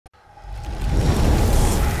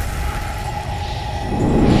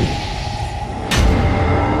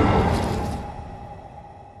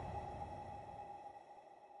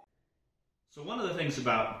things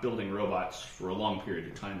about building robots for a long period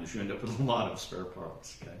of time is you end up with a lot of spare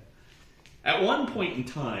parts. Okay. At one point in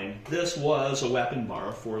time, this was a weapon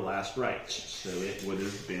bar for Last Rites, so it would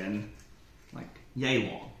have been like yay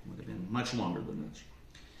long. Would have been much longer than this.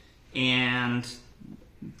 And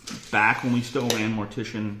back when we still ran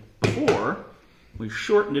Mortician before, we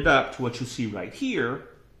shortened it up to what you see right here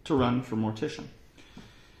to run for Mortician.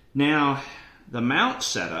 Now, the mount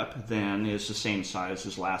setup then is the same size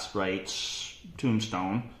as Last Rites,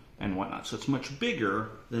 Tombstone, and whatnot. So it's much bigger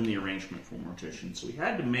than the arrangement for Mortician. So we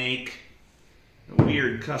had to make a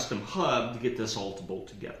weird custom hub to get this all to bolt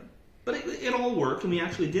together. But it all worked, and we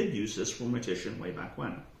actually did use this for Mortician way back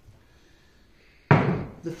when.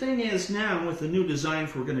 The thing is now, with the new design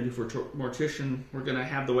we're going to do for Mortician, we're going to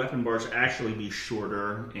have the weapon bars actually be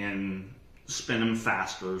shorter and spin them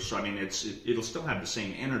faster. So I mean, it'll still have the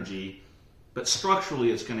same energy, but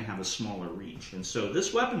structurally it's going to have a smaller reach. And so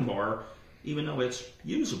this weapon bar, even though it's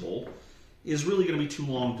usable, is really going to be too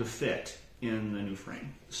long to fit in the new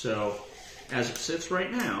frame. So as it sits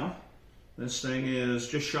right now, this thing is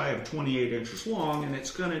just shy of 28 inches long, and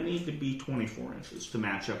it's going to need to be 24 inches to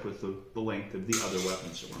match up with the length of the other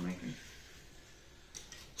weapons that we're making.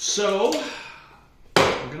 So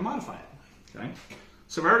we're going to modify it. Okay?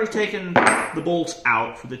 So I've already taken the bolts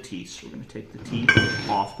out for the teeth. So we're going to take the teeth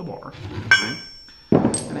off the bar. Okay?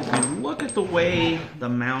 And if you look at the way the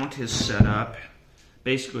mount is set up,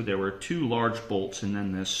 basically there were two large bolts and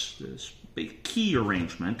then this big key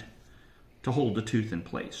arrangement to hold the tooth in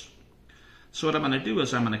place. So what I'm going to do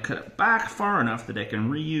is I'm going to cut it back far enough that I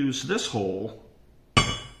can reuse this hole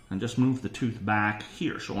and just move the tooth back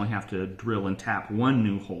here. So I only have to drill and tap one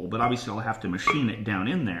new hole, but obviously I'll have to machine it down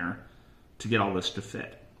in there to get all this to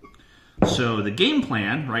fit. So the game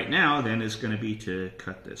plan right now then is going to be to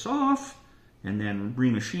cut this off and then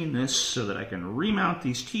remachine this so that I can remount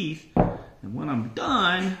these teeth. And when I'm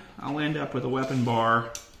done, I'll end up with a weapon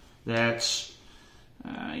bar that's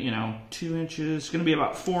 2 inches, going to be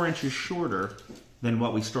about 4 inches shorter than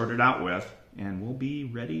what we started out with, and we'll be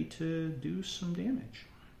ready to do some damage.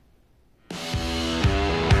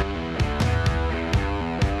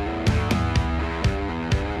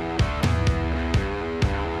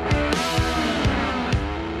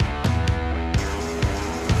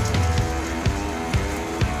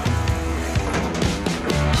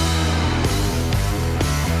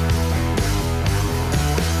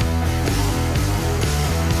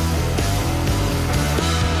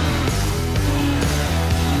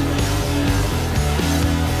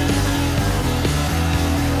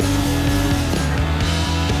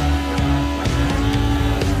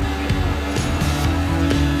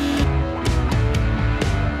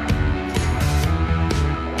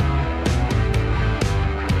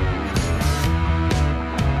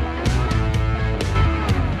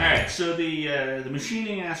 So the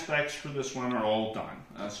machining aspects for this one are all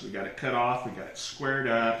done. So we got it cut off, we got it squared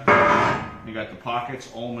up, we got the pockets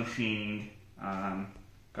all machined,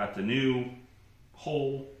 got the new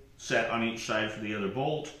hole set on each side for the other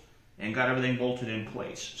bolt, and got everything bolted in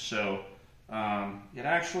place. So it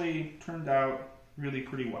actually turned out really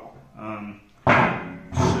pretty well.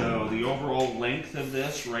 So the overall length of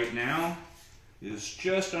this right now is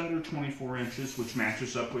just under 24 inches, which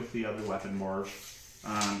matches up with the other weapon bars.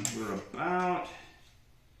 We're about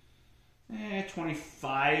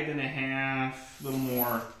 25 and a half, a little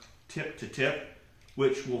more tip to tip,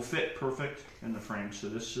 which will fit perfect in the frame. So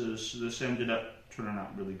this ended up turning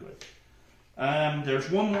out really good. There's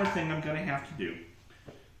one more thing I'm going to have to do.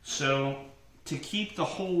 So to keep the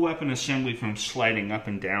whole weapon assembly from sliding up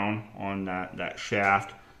and down on that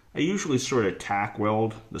shaft, I usually sort of tack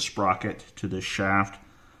weld the sprocket to this shaft.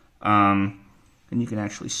 And you can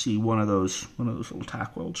actually see one of those little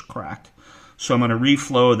tack welds cracked. So I'm going to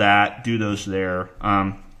reflow that, do those there.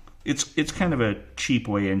 It's kind of a cheap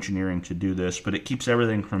way engineering to do this, but it keeps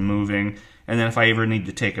everything from moving. And then if I ever need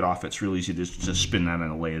to take it off, it's real easy to just spin that in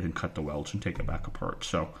a lathe and cut the welds and take it back apart.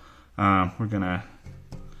 So we're gonna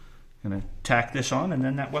tack this on, and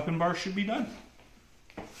then that weapon bar should be done.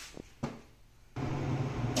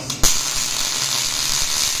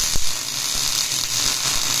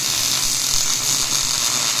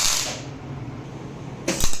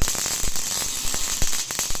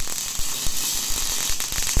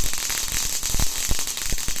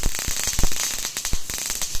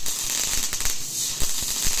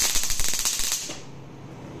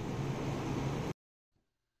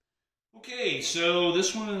 Okay, so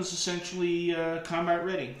this one is essentially combat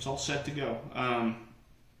ready. It's all set to go.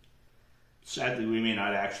 Sadly, we may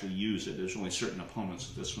not actually use it. There's only certain opponents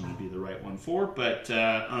that this one would be the right one for, but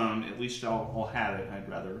at least I'll have it. I'd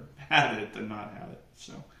rather have it than not have it.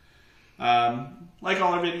 So Like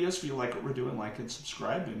all our videos, if you like what we're doing, like and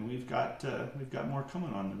subscribe, and we've got more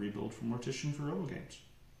coming on the rebuild for Mortician for Robogames.